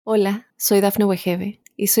Hola, soy Dafne Wegebe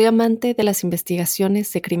y soy amante de las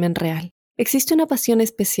investigaciones de crimen real. Existe una pasión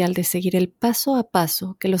especial de seguir el paso a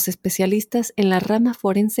paso que los especialistas en la rama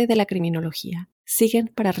forense de la criminología siguen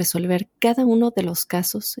para resolver cada uno de los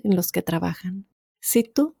casos en los que trabajan. Si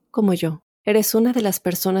tú, como yo, eres una de las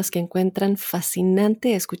personas que encuentran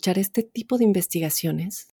fascinante escuchar este tipo de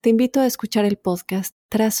investigaciones, te invito a escuchar el podcast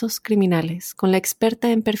Trazos Criminales con la experta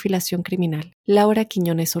en perfilación criminal, Laura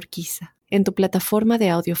Quiñones Orquiza, en tu plataforma de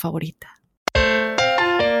audio favorita.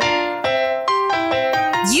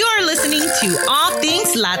 You are listening to All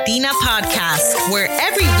Things Latina Podcast, where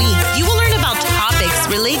every week you will learn about topics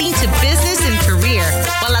relating to business and career,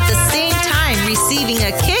 while at the same time receiving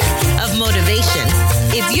a kick of motivation.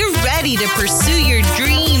 If you're ready to pursue your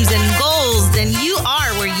dreams and goals, then you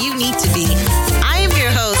are where you need to be. I am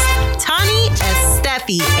your host, Tani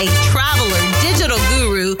Estefi, a traveler, digital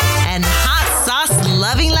guru, and hot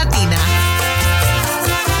sauce-loving Latina.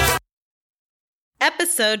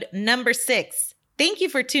 Episode number 6. Thank you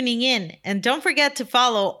for tuning in. And don't forget to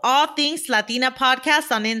follow All Things Latina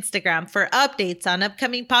Podcast on Instagram for updates on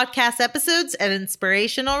upcoming podcast episodes and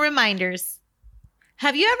inspirational reminders.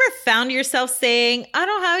 Have you ever found yourself saying, I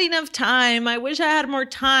don't have enough time, I wish I had more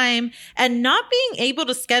time, and not being able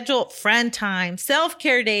to schedule friend time,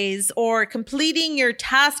 self-care days, or completing your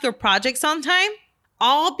task or projects on time?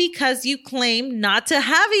 All because you claim not to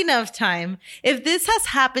have enough time. If this has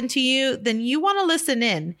happened to you, then you want to listen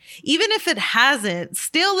in. Even if it hasn't,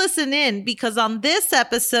 still listen in, because on this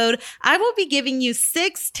episode, I will be giving you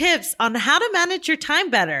 6 tips on how to manage your time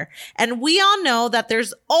better. And we all know that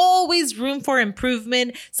there's always room for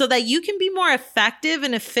improvement so that you can be more effective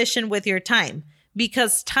and efficient with your time,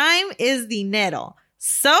 because time is dinero.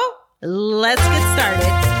 So let's get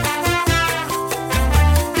started.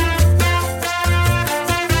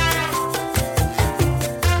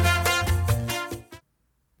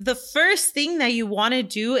 The first thing that you want to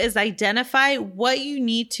do is identify what you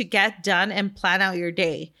need to get done and plan out your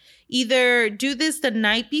day. Either do this the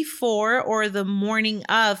night before or the morning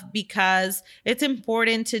of, because it's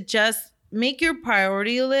important to just make your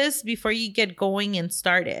priority list before you get going and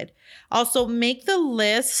started. Also, make the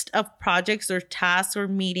list of projects or tasks or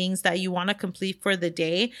meetings that you want to complete for the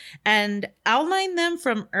day and outline them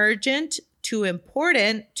from urgent to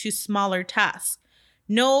important to smaller tasks.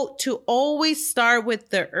 Note to always start with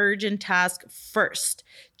the urgent task first.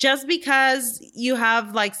 Just because you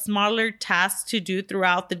have like smaller tasks to do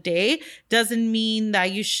throughout the day doesn't mean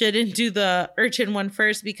that you shouldn't do the urgent one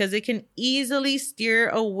first, because it can easily steer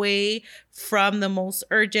away from the most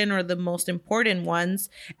urgent or the most important ones.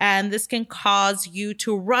 And this can cause you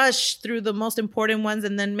to rush through the most important ones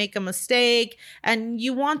and then make a mistake. And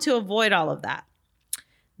you want to avoid all of that.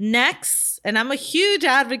 Next, and I'm a huge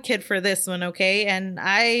advocate for this one, okay? And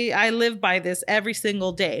I live by this every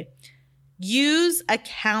single day. Use a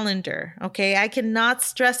calendar, okay? I cannot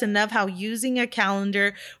stress enough how using a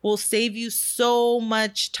calendar will save you so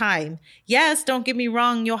much time. Yes, don't get me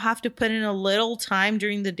wrong, you'll have to put in a little time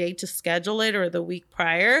during the day to schedule it or the week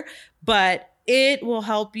prior, but it will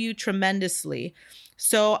help you tremendously.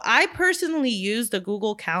 So I personally use the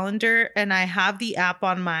Google Calendar, and I have the app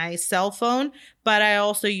on my cell phone, but I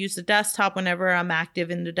also use the desktop whenever I'm active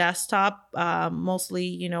in the desktop,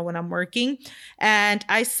 mostly, when I'm working. And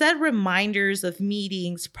I set reminders of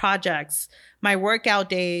meetings, projects, my workout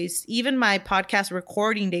days, even my podcast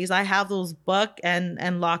recording days. I have those booked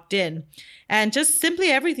and locked in. And just simply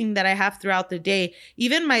everything that I have throughout the day,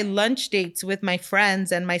 even my lunch dates with my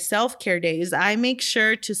friends and my self-care days, I make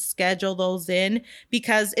sure to schedule those in,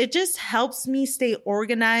 because it just helps me stay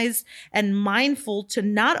organized and mindful to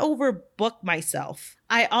not overbook myself.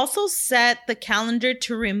 I also set the calendar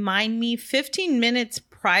to remind me 15 minutes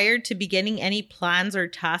prior to beginning any plans or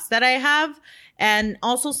tasks that I have, and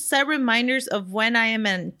also set reminders of when I am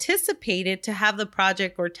anticipated to have the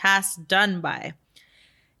project or task done by.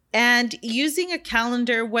 And using a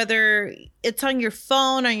calendar, whether it's on your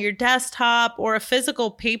phone, on your desktop, or a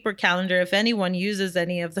physical paper calendar, if anyone uses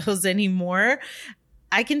any of those anymore,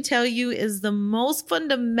 I can tell you is the most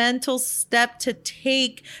fundamental step to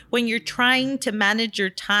take when you're trying to manage your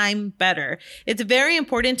time better. It's very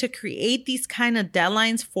important to create these kind of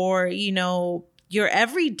deadlines for, your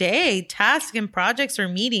everyday tasks and projects or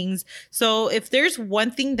meetings. So if there's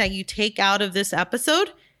one thing that you take out of this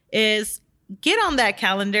episode is get on that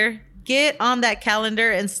calendar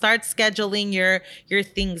and start scheduling your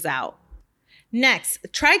things out. Next,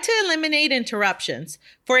 try to eliminate interruptions.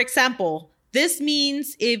 For example, This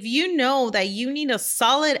means if you know that you need a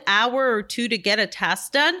solid hour or two to get a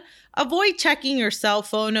task done, avoid checking your cell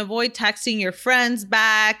phone, avoid texting your friends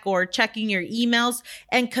back or checking your emails,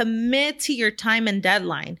 and commit to your time and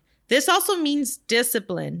deadline. This also means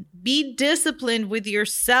discipline. Be disciplined with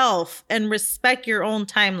yourself and respect your own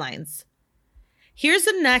timelines. Here's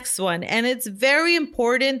the next one, and it's very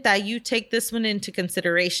important that you take this one into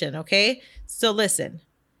consideration, okay? So listen.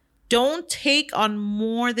 Don't take on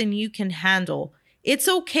more than you can handle. It's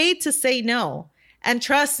okay to say no. And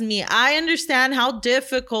trust me, I understand how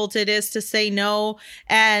difficult it is to say no.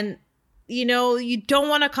 And, you don't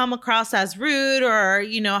want to come across as rude or,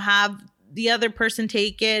 have the other person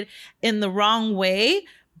take it in the wrong way.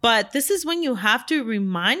 But this is when you have to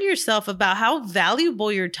remind yourself about how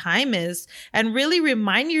valuable your time is and really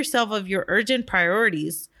remind yourself of your urgent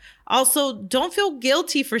priorities. Also, don't feel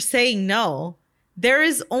guilty for saying no. There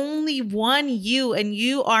is only one you, and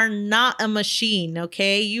you are not a machine,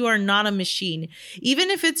 okay? You are not a machine.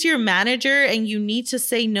 Even if it's your manager and you need to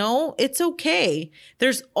say no, it's okay.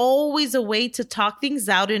 There's always a way to talk things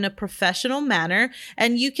out in a professional manner,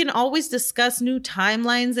 and you can always discuss new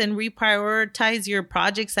timelines and reprioritize your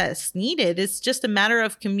projects as needed. It's just a matter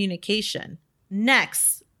of communication.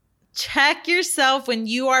 Next, check yourself when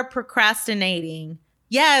you are procrastinating.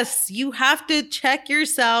 Yes, you have to check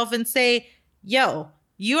yourself and say, yo,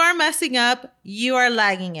 you are messing up, you are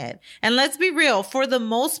lagging it. And let's be real, for the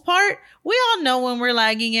most part, we all know when we're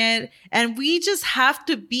lagging it, and we just have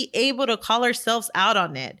to be able to call ourselves out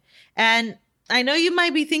on it. And I know you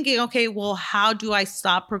might be thinking, okay, well, how do I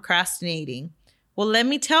stop procrastinating? Well, let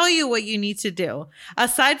me tell you what you need to do.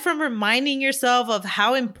 Aside from reminding yourself of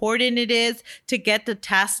how important it is to get the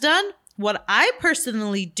task done, what I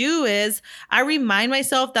personally do is I remind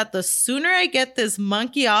myself that the sooner I get this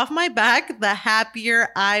monkey off my back, the happier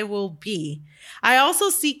I will be. I also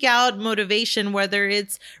seek out motivation, whether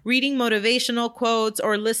it's reading motivational quotes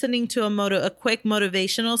or listening to a quick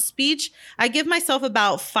motivational speech. I give myself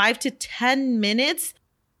about 5 to 10 minutes,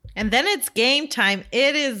 and then it's game time.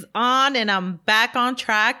 It is on, and I'm back on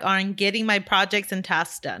track on getting my projects and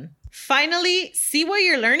tasks done. Finally, see what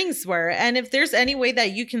your learnings were and if there's any way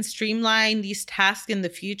that you can streamline these tasks in the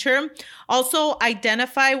future. Also,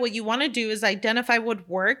 identify what you want to do is identify what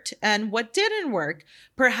worked and what didn't work.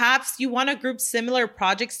 Perhaps you want to group similar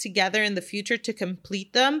projects together in the future to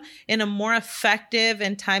complete them in a more effective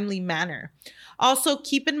and timely manner. Also,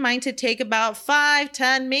 keep in mind to take about 5,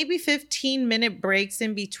 10, maybe 15-minute breaks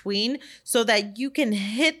in between so that you can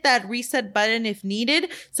hit that reset button if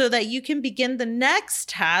needed so that you can begin the next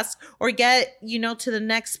task or get, to the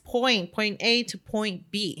next point A to point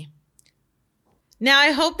B. Now,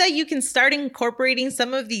 I hope that you can start incorporating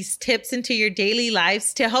some of these tips into your daily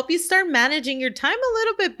lives to help you start managing your time a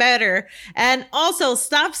little bit better. And also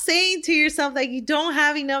stop saying to yourself that you don't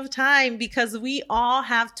have enough time, because we all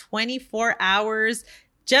have 24 hours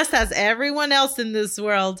just as everyone else in this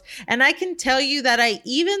world. And I can tell you that I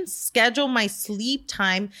even schedule my sleep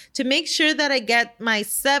time to make sure that I get my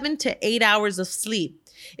 7 to 8 hours of sleep.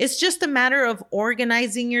 It's just a matter of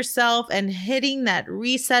organizing yourself and hitting that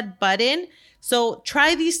reset button. So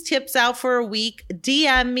try these tips out for a week.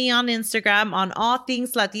 DM me on Instagram on All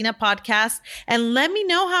Things Latina Podcast and let me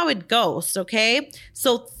know how it goes, okay?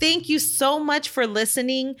 So thank you so much for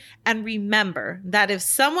listening. And remember that if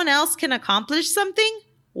someone else can accomplish something,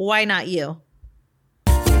 why not you?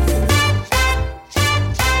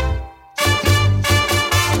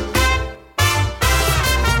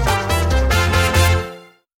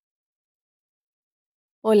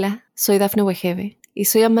 Hola, soy Dafne Wegebe y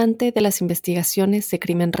soy amante de las investigaciones de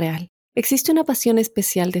crimen real. Existe una pasión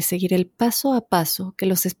especial de seguir el paso a paso que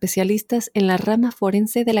los especialistas en la rama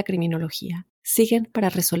forense de la criminología siguen para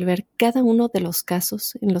resolver cada uno de los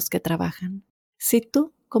casos en los que trabajan. Si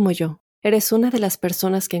tú, como yo, eres una de las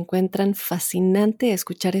personas que encuentran fascinante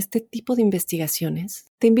escuchar este tipo de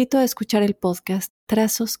investigaciones, te invito a escuchar el podcast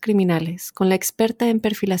Trazos Criminales con la experta en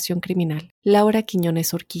perfilación criminal, Laura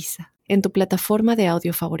Quiñones Orquiza, en tu plataforma de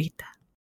audio favorita.